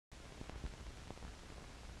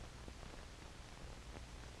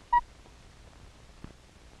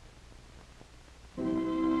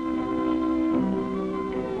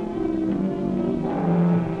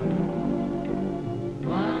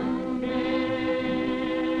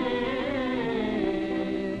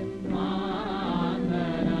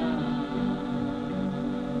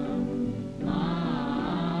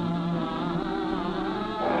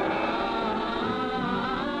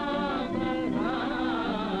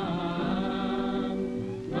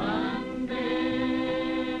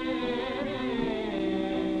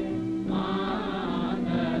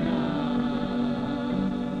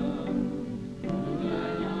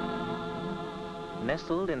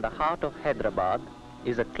nestled in the heart of Hyderabad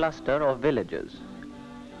is a cluster of villages.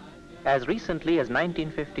 As recently as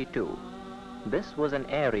 1952, this was an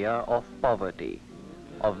area of poverty,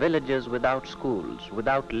 of villages without schools,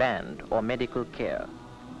 without land or medical care,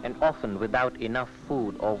 and often without enough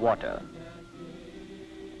food or water.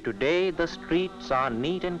 Today, the streets are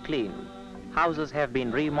neat and clean. Houses have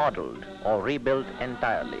been remodeled or rebuilt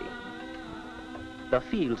entirely. The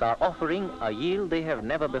fields are offering a yield they have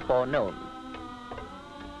never before known.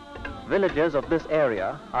 Villagers of this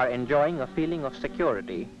area are enjoying a feeling of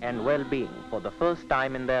security and well-being for the first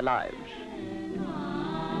time in their lives.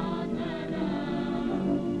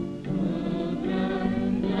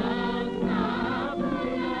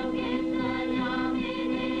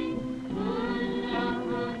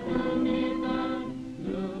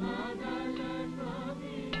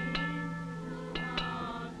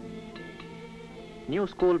 New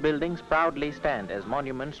school buildings proudly stand as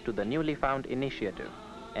monuments to the newly found initiative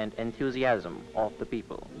and enthusiasm of the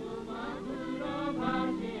people.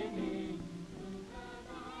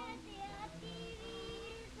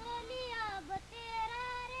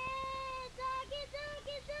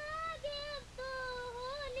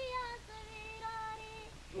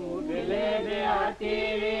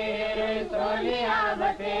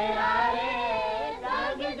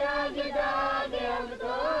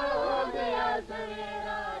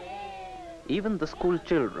 Even the school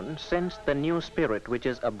children sense the new spirit which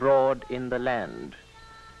is abroad in the land,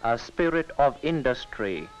 a spirit of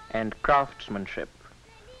industry and craftsmanship,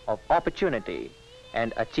 of opportunity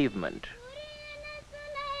and achievement.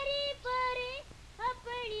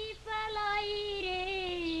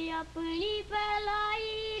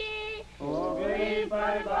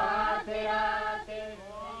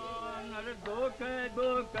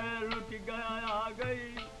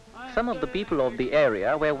 Some of the people of the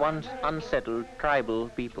area were once unsettled tribal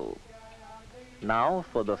people. Now,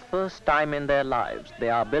 for the first time in their lives, they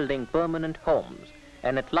are building permanent homes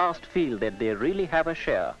and at last feel that they really have a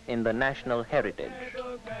share in the national heritage.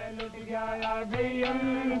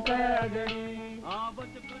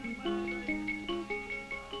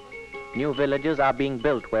 New villages are being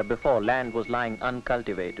built where before land was lying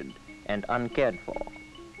uncultivated and uncared for.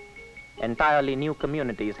 Entirely new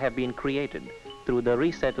communities have been created through the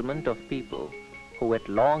resettlement of people who at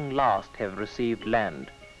long last have received land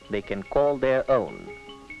they can call their own.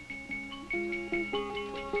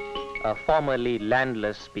 A formerly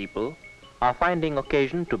landless people are finding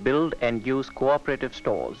occasion to build and use cooperative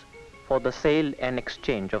stores for the sale and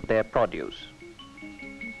exchange of their produce.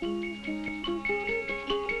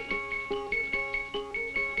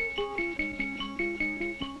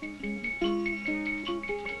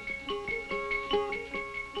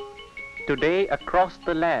 Today, across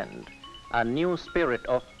the land, a new spirit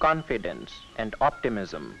of confidence and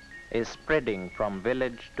optimism is spreading from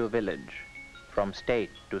village to village, from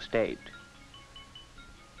state to state.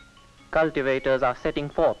 Cultivators are setting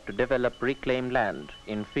forth to develop reclaimed land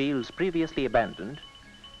in fields previously abandoned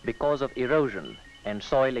because of erosion and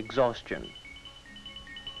soil exhaustion.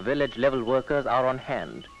 Village-level workers are on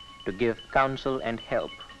hand to give counsel and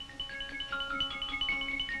help.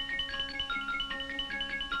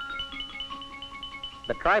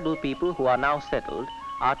 The tribal people who are now settled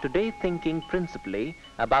are today thinking principally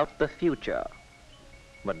about the future,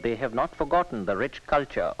 but they have not forgotten the rich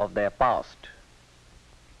culture of their past.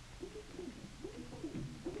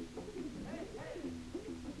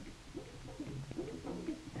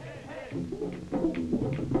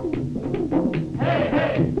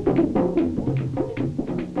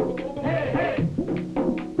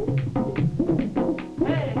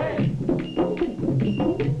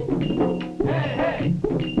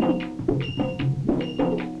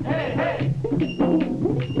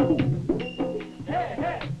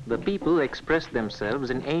 The people express themselves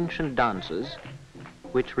in ancient dances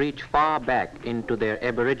which reach far back into their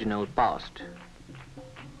aboriginal past.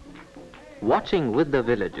 Watching with the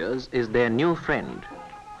villagers is their new friend,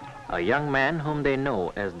 a young man whom they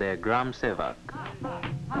know as their Gram Sevak.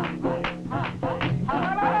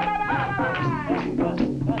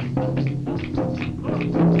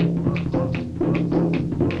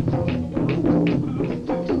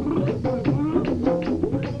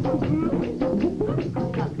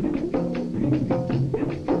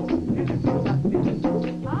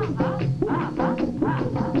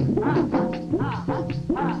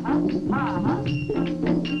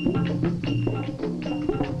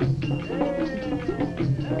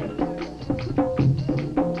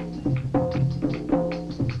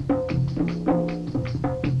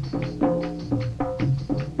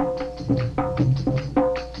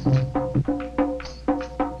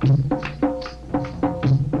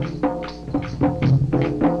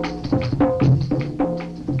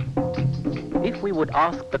 would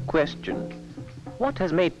ask the question, what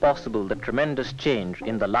has made possible the tremendous change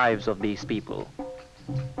in the lives of these people?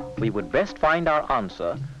 We would best find our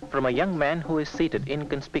answer from a young man who is seated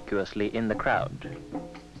inconspicuously in the crowd.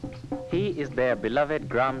 He is their beloved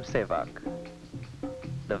Gram Sevak,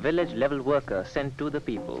 the village level worker sent to the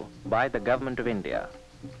people by the government of India,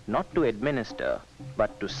 not to administer,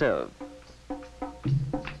 but to serve.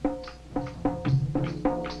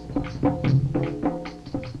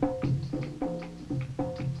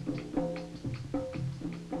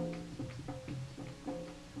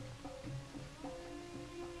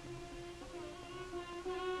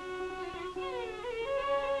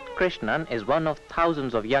 Krishnan is one of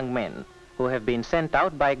thousands of young men who have been sent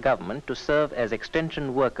out by government to serve as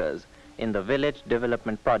extension workers in the village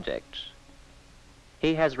development projects.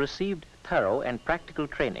 He has received thorough and practical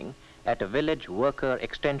training at a village worker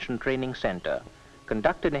extension training center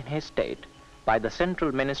conducted in his state by the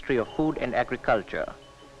Central Ministry of Food and Agriculture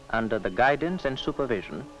under the guidance and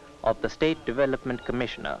supervision of the State Development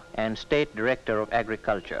Commissioner and State Director of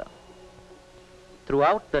Agriculture.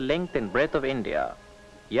 Throughout the length and breadth of India,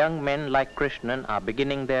 young men like Krishnan are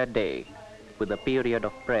beginning their day with a period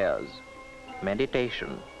of prayers,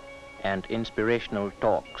 meditation, and inspirational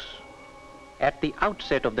talks. At the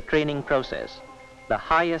outset of the training process, the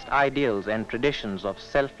highest ideals and traditions of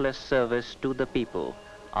selfless service to the people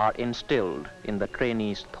are instilled in the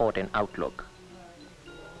trainees' thought and outlook.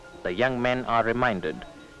 The young men are reminded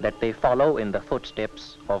that they follow in the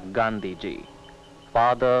footsteps of Gandhiji,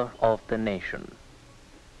 father of the nation.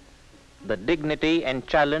 The dignity and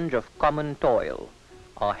challenge of common toil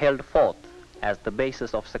are held forth as the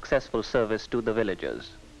basis of successful service to the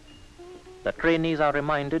villagers. The trainees are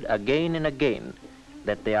reminded again and again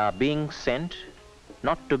that they are being sent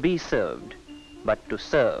not to be served, but to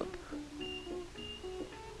serve.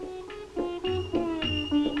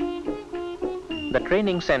 The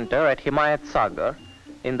training center at Himayat Sagar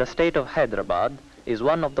in the state of Hyderabad is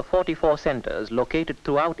one of the 44 centers located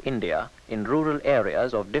throughout India in rural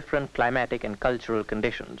areas of different climatic and cultural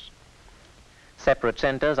conditions. Separate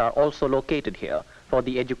centers are also located here for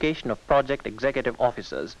the education of project executive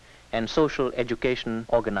officers and social education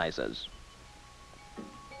organizers.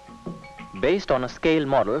 Based on a scale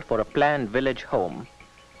model for a planned village home,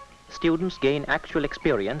 students gain actual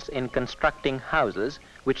experience in constructing houses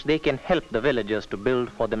which they can help the villagers to build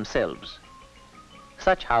for themselves.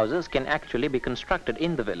 Such houses can actually be constructed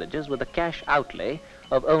in the villages with a cash outlay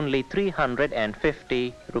of only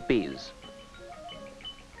 350 rupees.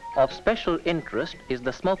 Of special interest is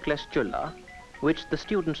the smokeless chulha, which the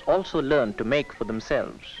students also learn to make for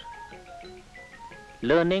themselves.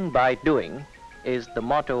 Learning by doing is the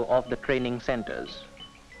motto of the training centers.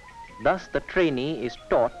 Thus, the trainee is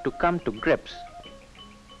taught to come to grips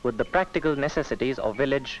with the practical necessities of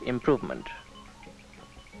village improvement.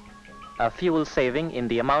 A fuel saving in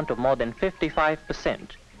the amount of more than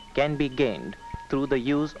 55% can be gained through the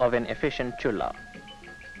use of an efficient chulha.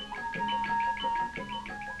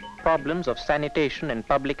 Problems of sanitation and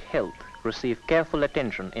public health receive careful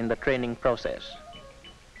attention in the training process.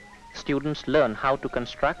 Students learn how to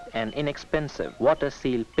construct an inexpensive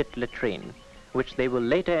water-sealed pit latrine, which they will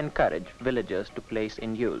later encourage villagers to place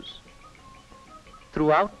in use.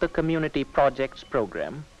 Throughout the community projects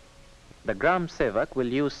program, the Gram Sevak will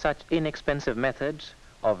use such inexpensive methods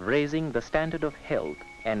of raising the standard of health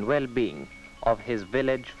and well-being of his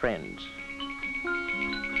village friends.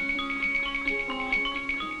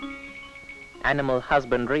 Animal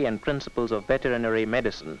husbandry and principles of veterinary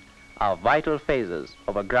medicine are vital phases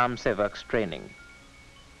of a Gram Sevak's training.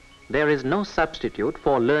 There is no substitute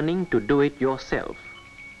for learning to do it yourself.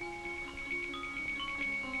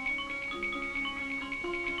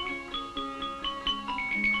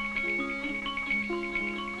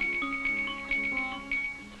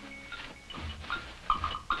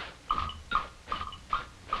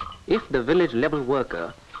 If the village level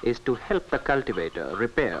worker is to help the cultivator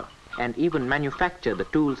repair and even manufacture the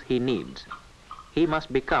tools he needs, he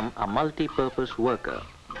must become a multi-purpose worker.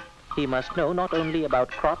 He must know not only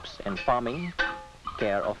about crops and farming,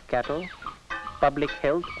 care of cattle, public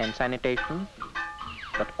health and sanitation,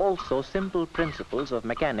 but also simple principles of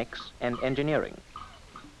mechanics and engineering.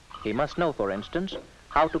 He must know, for instance,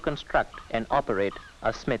 how to construct and operate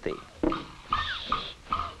a smithy.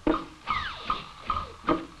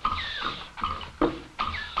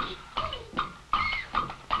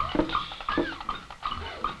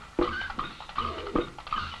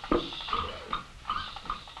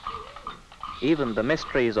 Even the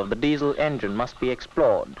mysteries of the diesel engine must be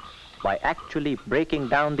explored by actually breaking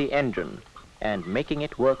down the engine and making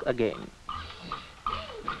it work again.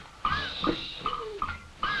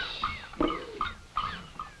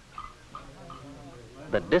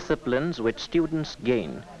 the disciplines which students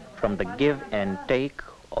gain from the give and take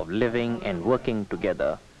of living and working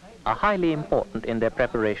together are highly important in their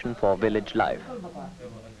preparation for village life.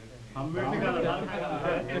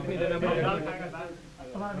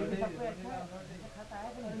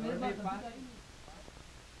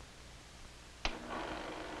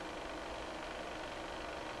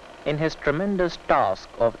 In his tremendous task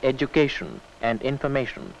of education and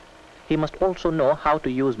information, he must also know how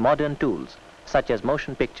to use modern tools such as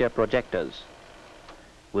motion picture projectors.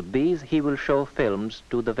 With these, he will show films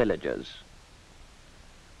to the villagers.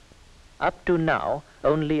 Up to now,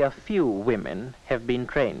 only a few women have been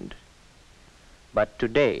trained. But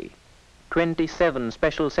today, 27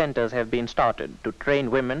 special centers have been started to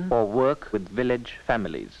train women for work with village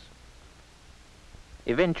families.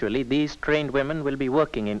 Eventually, these trained women will be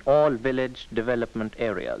working in all village development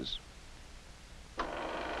areas.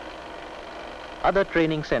 Other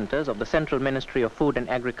training centers of the Central Ministry of Food and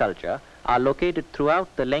Agriculture are located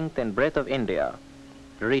throughout the length and breadth of India,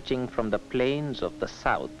 reaching from the plains of the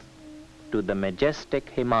south to the majestic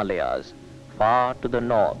Himalayas far to the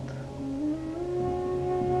north.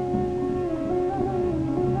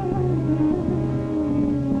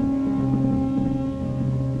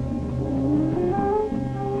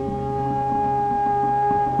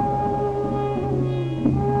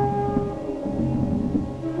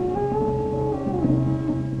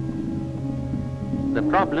 The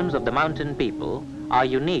problems of the mountain people are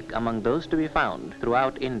unique among those to be found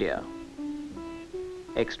throughout India.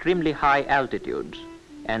 Extremely high altitudes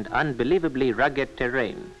and unbelievably rugged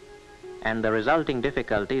terrain and the resulting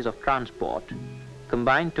difficulties of transport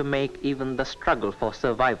combine to make even the struggle for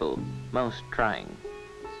survival most trying.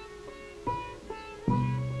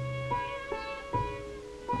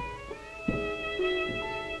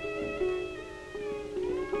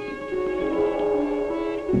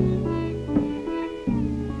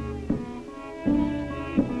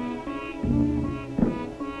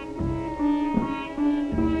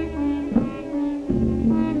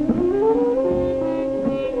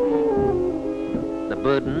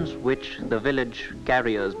 Burdens which the village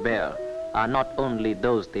carriers bear are not only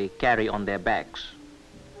those they carry on their backs.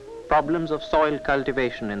 Problems of soil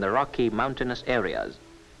cultivation in the rocky mountainous areas,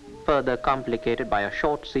 further complicated by a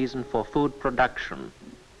short season for food production,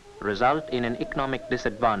 result in an economic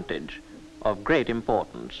disadvantage of great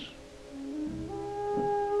importance.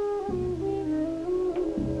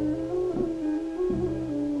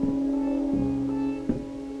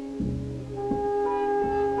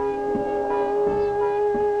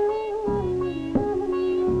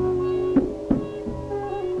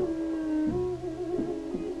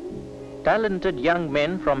 Talented young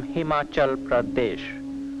men from Himachal Pradesh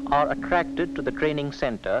are attracted to the training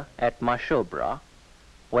center at Mashobra,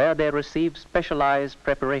 where they receive specialized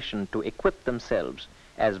preparation to equip themselves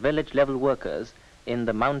as village-level workers in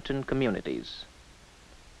the mountain communities.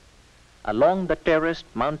 Along the terraced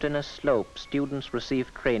mountainous slope, students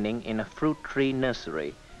receive training in a fruit tree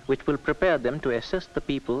nursery, which will prepare them to assist the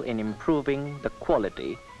people in improving the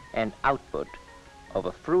quality and output of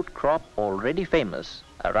a fruit crop already famous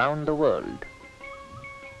around the world.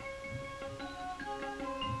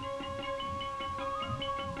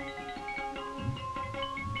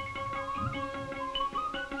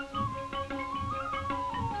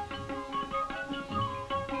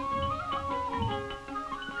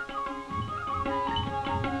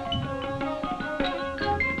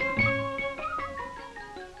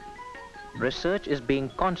 Research is being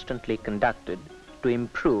constantly conducted to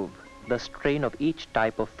improve the strain of each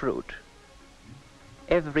type of fruit.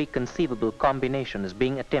 Every conceivable combination is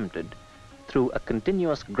being attempted through a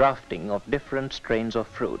continuous grafting of different strains of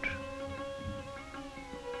fruit.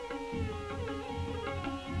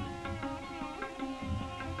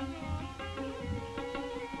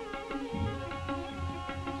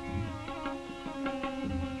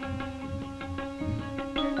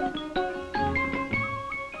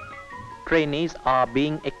 Trainees are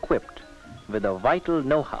being equipped with a vital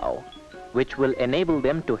know-how which will enable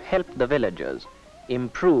them to help the villagers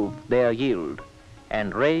improve their yield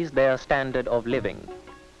and raise their standard of living.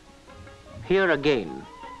 Here again,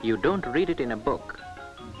 you don't read it in a book,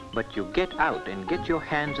 but you get out and get your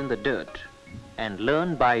hands in the dirt and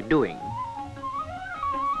learn by doing.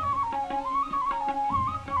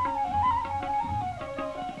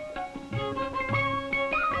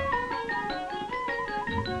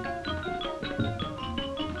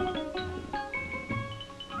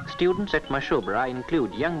 Students at Mashobra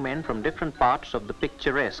include young men from different parts of the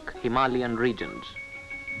picturesque Himalayan regions.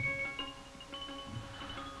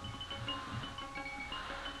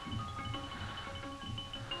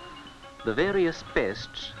 The various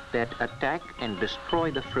pests that attack and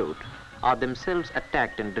destroy the fruit are themselves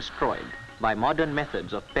attacked and destroyed by modern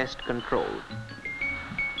methods of pest control.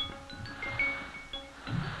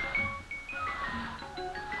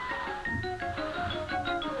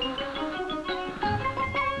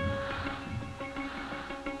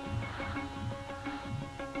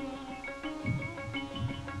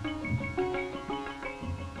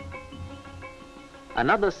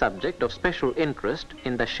 Another subject of special interest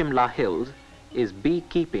in the Shimla Hills is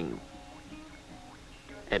beekeeping.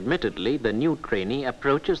 Admittedly, the new trainee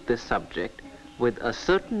approaches this subject with a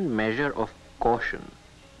certain measure of caution.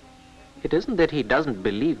 It isn't that he doesn't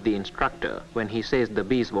believe the instructor when he says the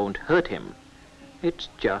bees won't hurt him. It's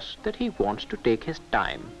just that he wants to take his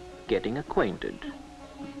time getting acquainted.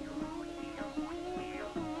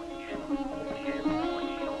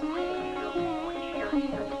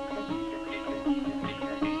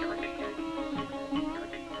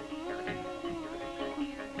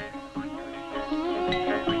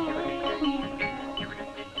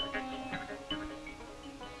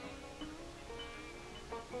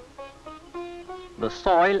 The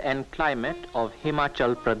soil and climate of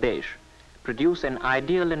Himachal Pradesh produce an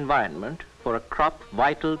ideal environment for a crop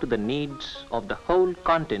vital to the needs of the whole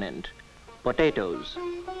continent, potatoes.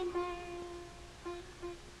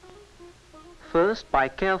 First, by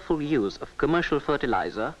careful use of commercial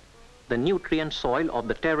fertilizer, the nutrient soil of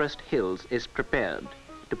the terraced hills is prepared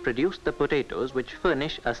to produce the potatoes which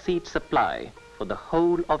furnish a seed supply for the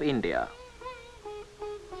whole of India.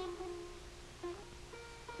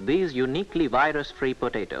 These uniquely virus-free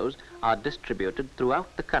potatoes are distributed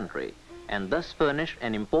throughout the country and thus furnish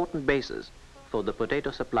an important basis for the potato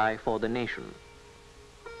supply for the nation.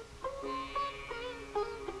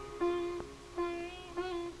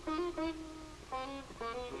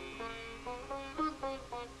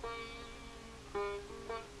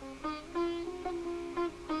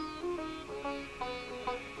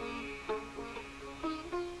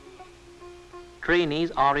 Trainees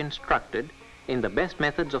are instructed in the best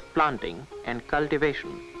methods of planting and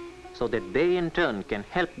cultivation, so that they in turn can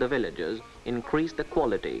help the villagers increase the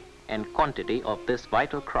quality and quantity of this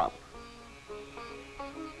vital crop.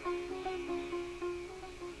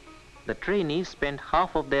 The trainees spend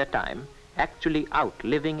half of their time actually out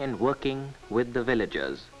living and working with the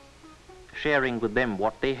villagers, sharing with them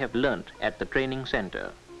what they have learnt at the training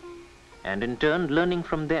center, and in turn learning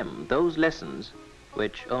from them those lessons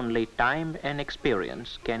which only time and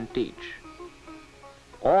experience can teach.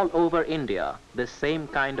 All over India, this same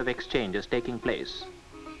kind of exchange is taking place.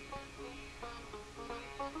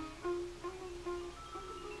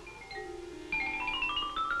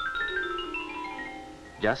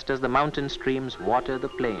 Just as the mountain streams water the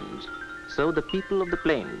plains, so the people of the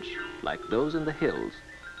plains, like those in the hills,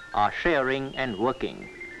 are sharing and working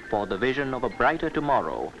for the vision of a brighter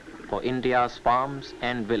tomorrow for India's farms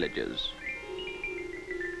and villages.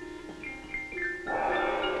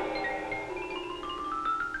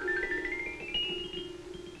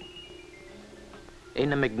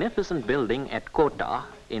 In a magnificent building at Kota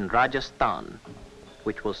in Rajasthan,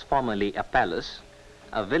 which was formerly a palace,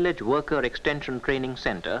 a village worker extension training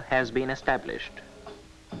center has been established.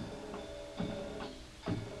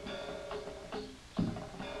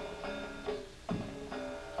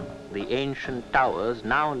 The ancient towers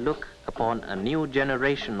now look upon a new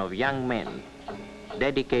generation of young men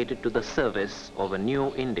dedicated to the service of a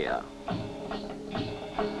new India.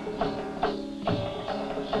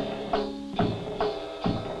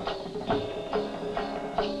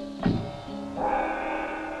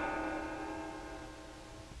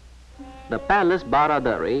 The Palace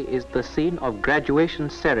Baradari is the scene of graduation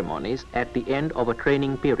ceremonies at the end of a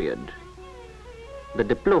training period. The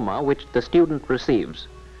diploma which the student receives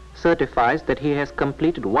certifies that he has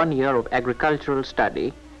completed 1 year of agricultural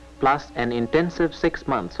study plus an intensive 6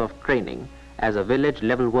 months of training as a village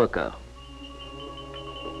level worker.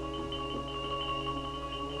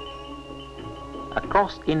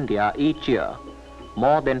 Across India each year,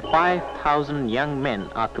 more than 5,000 young men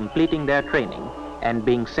are completing their training and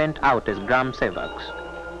being sent out as Gram Sevaks,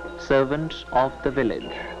 servants of the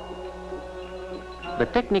village. The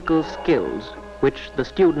technical skills which the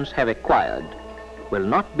students have acquired will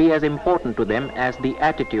not be as important to them as the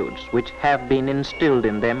attitudes which have been instilled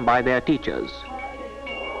in them by their teachers.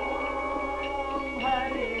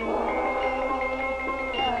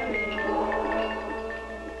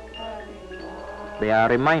 They are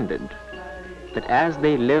reminded that as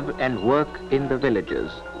they live and work in the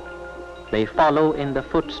villages, they follow in the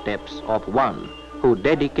footsteps of one who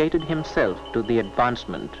dedicated himself to the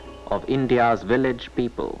advancement of India's village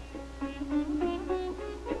people.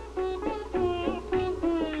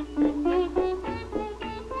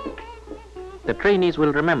 The trainees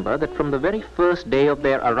will remember that from the very first day of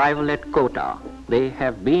their arrival at Kota, they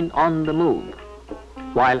have been on the move.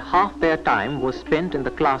 While half their time was spent in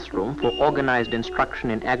the classroom for organized instruction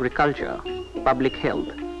in agriculture, public health,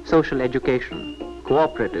 social education,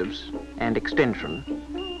 cooperatives, and extension,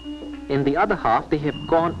 in the other half they have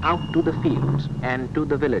gone out to the fields and to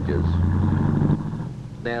the villages.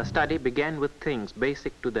 Their study began with things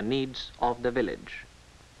basic to the needs of the village: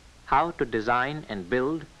 how to design and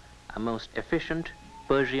build a most efficient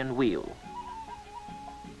Persian wheel.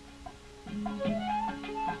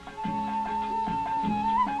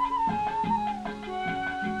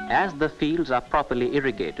 As the fields are properly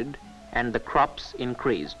irrigated and the crops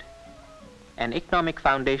increased, an economic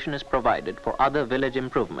foundation is provided for other village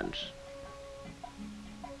improvements.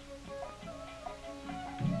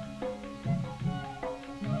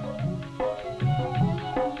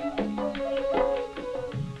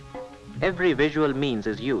 Every visual means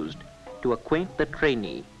is used to acquaint the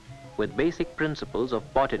trainee with basic principles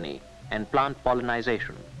of botany and plant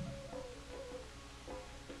pollinization.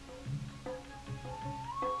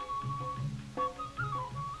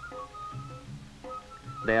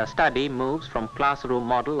 Their study moves from classroom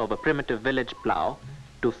model of a primitive village plough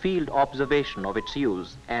to field observation of its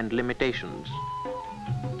use and limitations.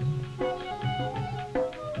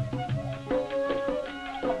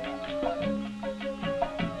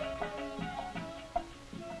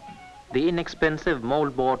 The inexpensive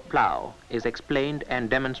moldboard plough is explained and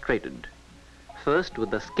demonstrated, first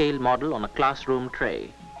with the scale model on a classroom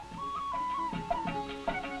tray.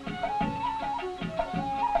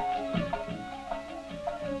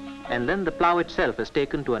 And then the plough itself is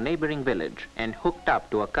taken to a neighboring village and hooked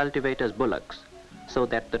up to a cultivator's bullocks so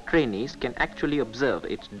that the trainees can actually observe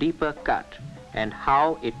its deeper cut and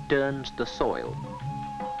how it turns the soil.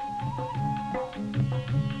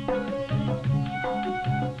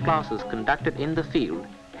 Classes conducted in the field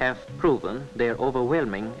have proven their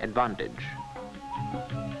overwhelming advantage.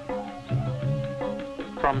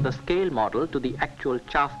 From the scale model to the actual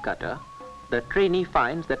chaff cutter, the trainee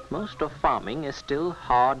finds that most of farming is still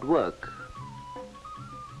hard work.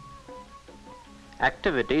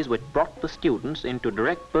 Activities which brought the students into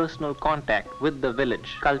direct personal contact with the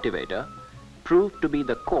village cultivator proved to be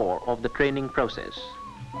the core of the training process.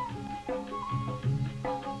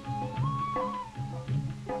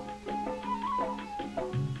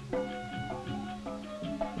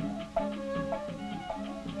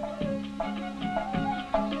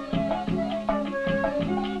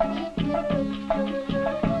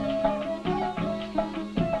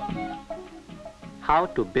 How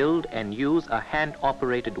to build and use a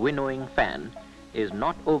hand-operated winnowing fan is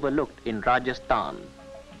not overlooked in Rajasthan,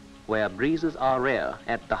 where breezes are rare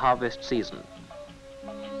at the harvest season.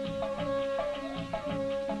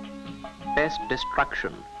 Pest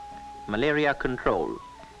destruction, malaria control,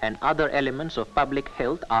 and other elements of public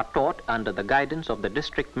health are taught under the guidance of the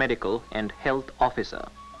district medical and health officer.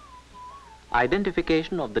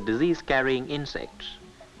 Identification of the disease-carrying insects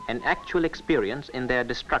and actual experience in their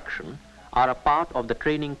destruction are a part of the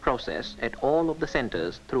training process at all of the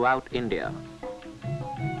centers throughout India.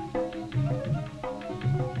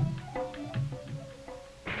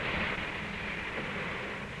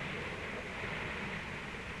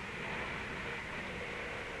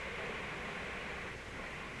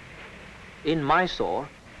 In Mysore,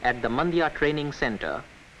 at the Mandya Training Center,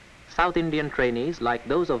 South Indian trainees like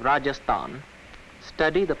those of Rajasthan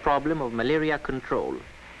study the problem of malaria control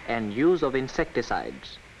and use of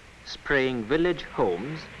insecticides, spraying village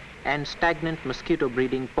homes and stagnant mosquito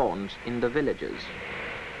breeding ponds in the villages.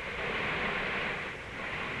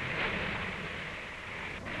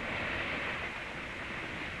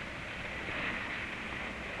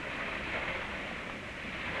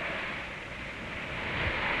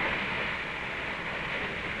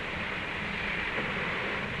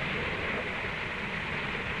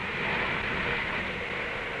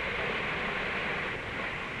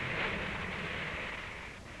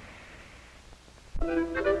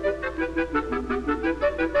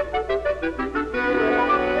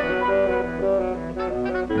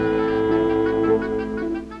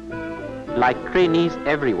 Like trainees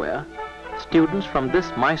everywhere, students from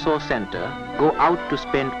this Mysore center go out to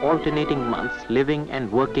spend alternating months living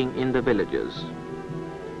and working in the villages.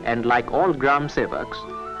 And like all Gram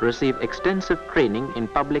Sevaks, receive extensive training in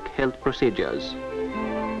public health procedures.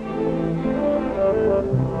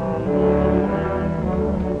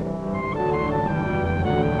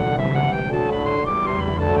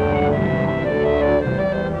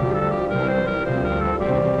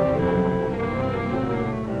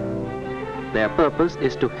 Their purpose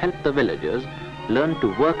is to help the villagers learn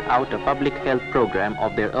to work out a public health program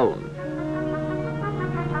of their own.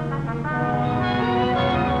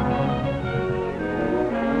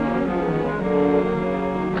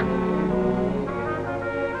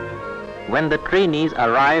 When the trainees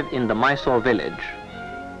arrive in the Mysore village,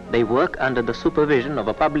 they work under the supervision of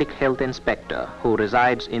a public health inspector who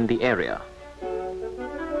resides in the area.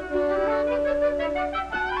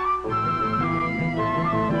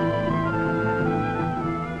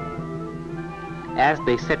 As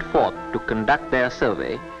they set forth to conduct their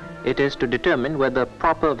survey, it is to determine whether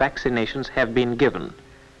proper vaccinations have been given,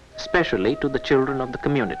 especially to the children of the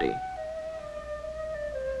community.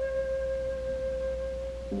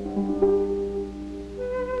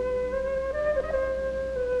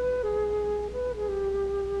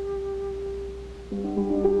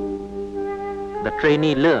 The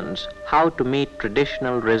trainee learns how to meet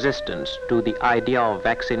traditional resistance to the idea of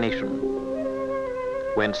vaccination.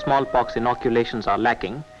 When smallpox inoculations are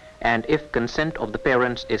lacking, and if consent of the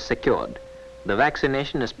parents is secured, the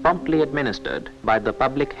vaccination is promptly administered by the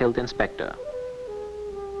public health inspector.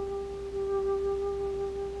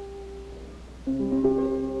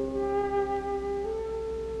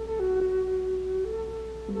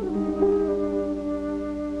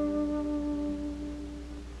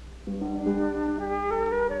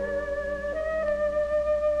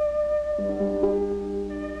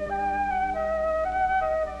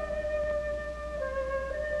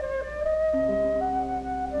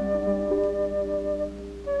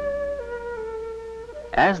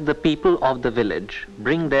 As the people of the village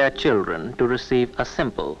bring their children to receive a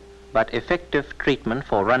simple but effective treatment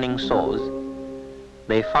for running sores,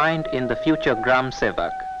 they find in the future Gram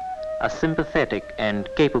Sevak a sympathetic and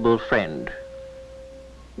capable friend.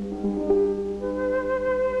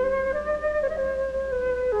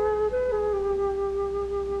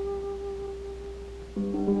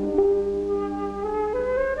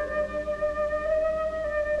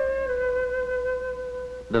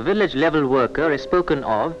 The village level worker is spoken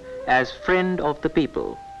of as friend of the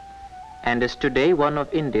people and is today one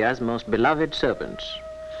of India's most beloved servants.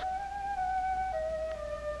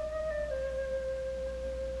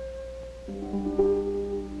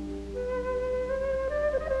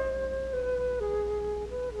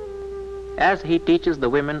 As he teaches the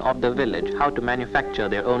women of the village how to manufacture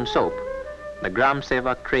their own soap, the Gram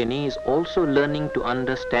Sevak trainee is also learning to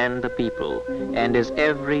understand the people and is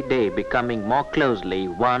every day becoming more closely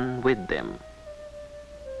one with them.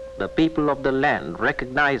 The people of the land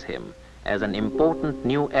recognize him as an important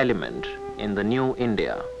new element in the new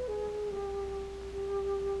India.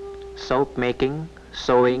 Soap making,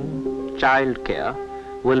 sewing, child care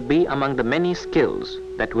will be among the many skills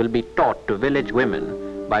that will be taught to village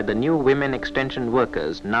women by the new women extension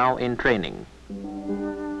workers now in training.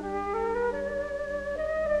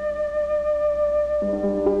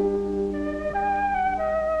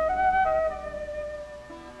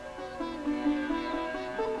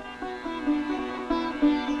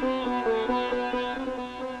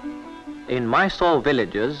 In Mysore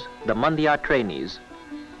villages, the Mandya trainees,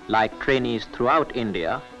 like trainees throughout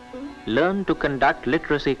India, learn to conduct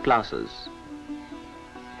literacy classes.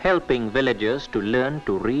 Helping villagers to learn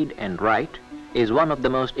to read and write is one of the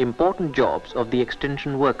most important jobs of the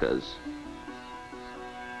extension workers.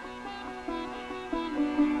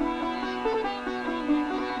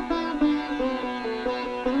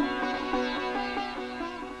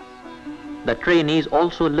 The trainees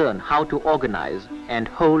also learn how to organize and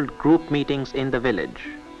hold group meetings in the village,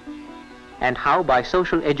 and how by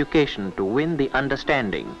social education to win the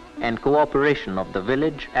understanding and cooperation of the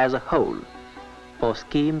village as a whole for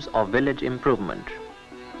schemes of village improvement.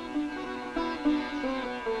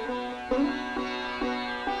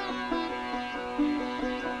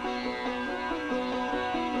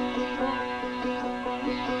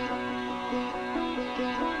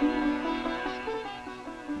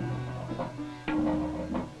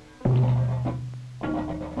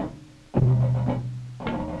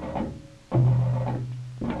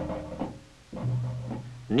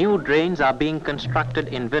 New drains are being constructed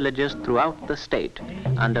in villages throughout the state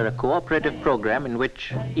under a cooperative program in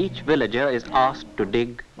which each villager is asked to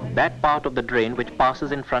dig that part of the drain which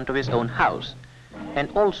passes in front of his own house, and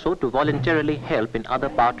also to voluntarily help in other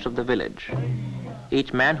parts of the village.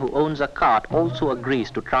 Each man who owns a cart also agrees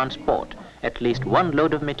to transport at least one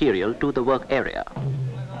load of material to the work area.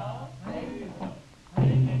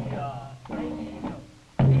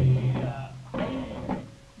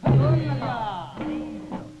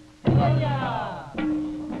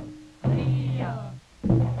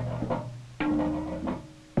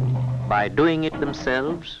 By doing it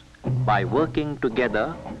themselves, by working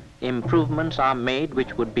together, improvements are made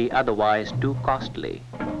which would be otherwise too costly.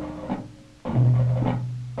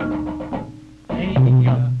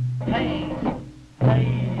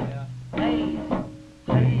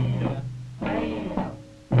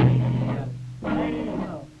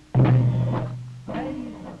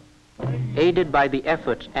 aided by the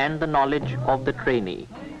efforts and the knowledge of the trainee,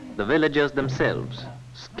 the villagers themselves,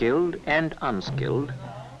 skilled and unskilled,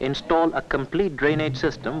 install a complete drainage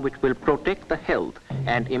system which will protect the health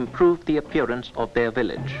and improve the appearance of their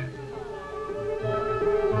village.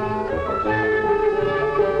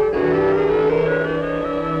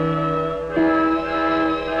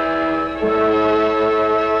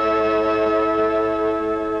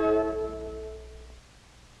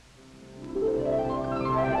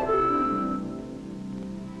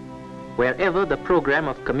 Wherever the program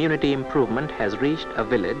of community improvement has reached a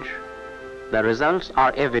village, the results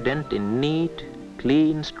are evident in neat,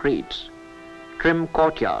 clean streets, trim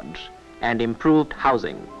courtyards, and improved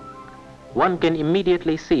housing. One can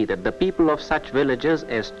immediately see that the people of such villages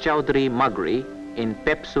as Chaudhry Magri in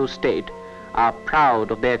Pepsu state are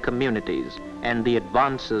proud of their communities and the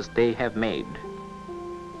advances they have made.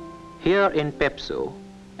 Here in Pepsu,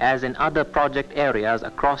 as in other project areas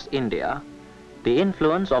across India, the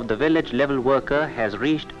influence of the village level worker has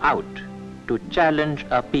reached out to challenge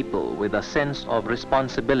a people with a sense of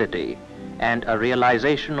responsibility and a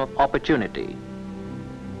realization of opportunity.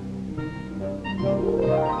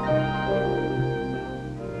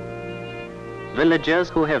 Villagers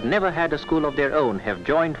who have never had a school of their own have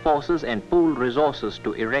joined forces and pooled resources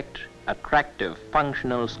to erect attractive,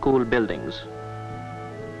 functional school buildings.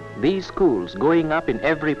 These schools, going up in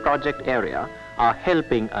every project area, are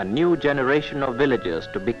helping a new generation of villagers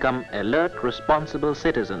to become alert, responsible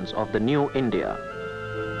citizens of the new India.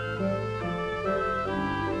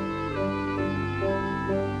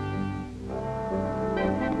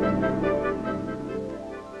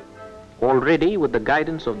 Already, with the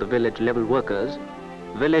guidance of the village level workers,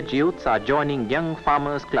 village youths are joining young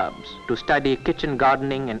farmers' clubs to study kitchen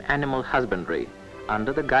gardening and animal husbandry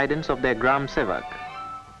under the guidance of their Gram Sevak.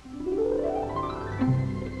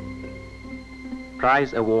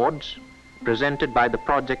 Prize awards presented by the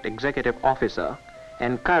project executive officer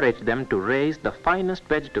encourage them to raise the finest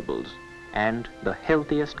vegetables and the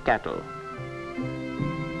healthiest cattle.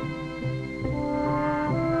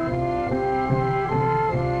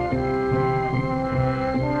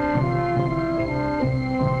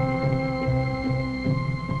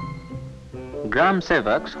 Gram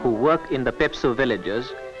Sevaks who work in the Pepsu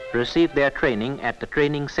villages receive their training at the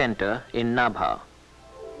training center in Nabha.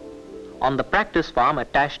 On the practice farm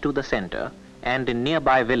attached to the center and in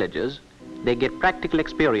nearby villages, they get practical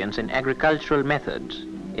experience in agricultural methods,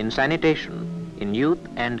 in sanitation, in youth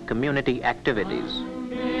and community activities.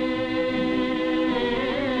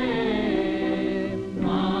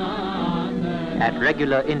 At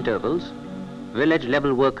regular intervals, village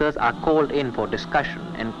level workers are called in for discussion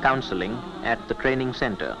and counseling at the training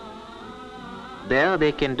center. There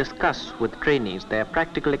they can discuss with trainees their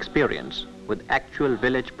practical experience with actual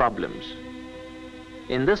village problems.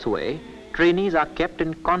 In this way, trainees are kept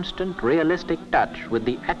in constant, realistic touch with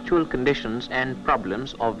the actual conditions and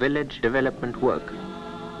problems of village development work,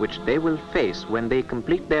 which they will face when they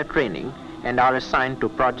complete their training and are assigned to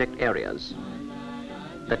project areas.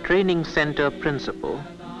 The training center principal,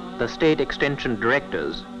 the state extension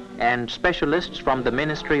directors, and specialists from the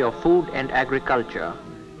Ministry of Food and Agriculture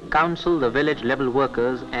counsel the village level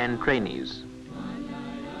workers and trainees.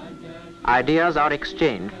 Ideas are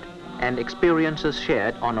exchanged and experiences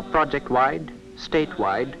shared on a project-wide,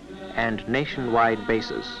 statewide, and nationwide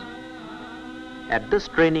basis. At this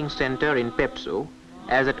training center in Pepsu,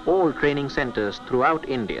 as at all training centers throughout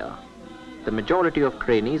India, the majority of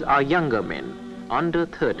trainees are younger men, under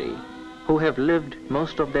 30, who have lived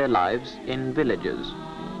most of their lives in villages.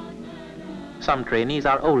 Some trainees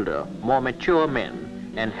are older, more mature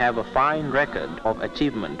men and have a fine record of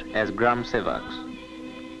achievement as Gram Sevaks.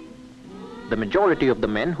 The majority of the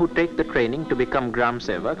men who take the training to become Gram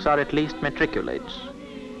Sevaks are at least matriculates.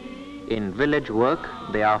 In village work,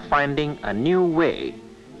 they are finding a new way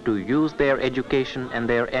to use their education and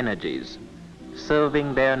their energies,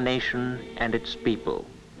 serving their nation and its people.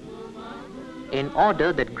 In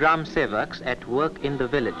order that Gram Sevaks at work in the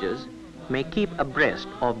villages may keep abreast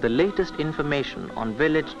of the latest information on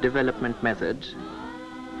village development methods,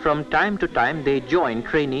 from time to time they join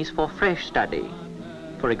trainees for fresh study,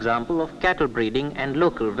 for example of cattle breeding and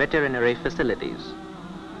local veterinary facilities.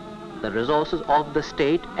 The resources of the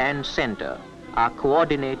state and center are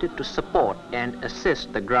coordinated to support and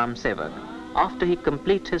assist the Gram Sevak after he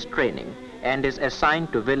completes his training and is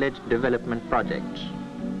assigned to village development projects.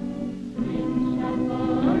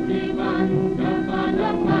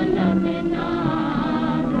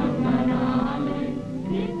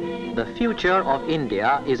 The future of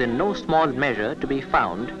India is in no small measure to be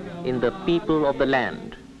found in the people of the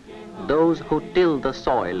land, those who till the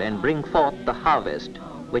soil and bring forth the harvest,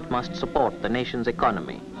 which must support the nation's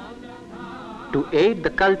economy. To aid the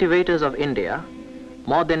cultivators of India,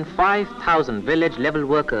 more than 5,000 village-level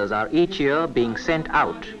workers are each year being sent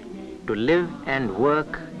out to live and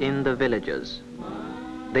work in the villages.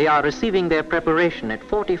 They are receiving their preparation at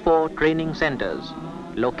 44 training centers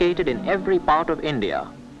located in every part of India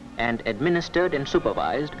and administered and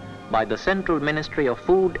supervised by the Central Ministry of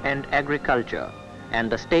Food and Agriculture and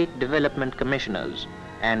the State Development Commissioners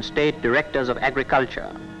and State Directors of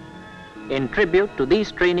Agriculture. In tribute to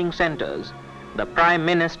these training centers, the Prime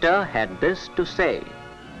Minister had this to say.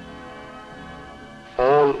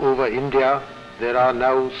 All over India, there are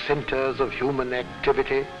now centers of human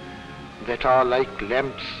activity that are like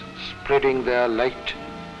lamps spreading their light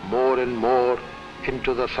more and more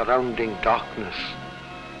into the surrounding darkness.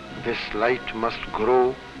 This light must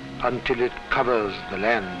grow until it covers the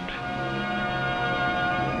land.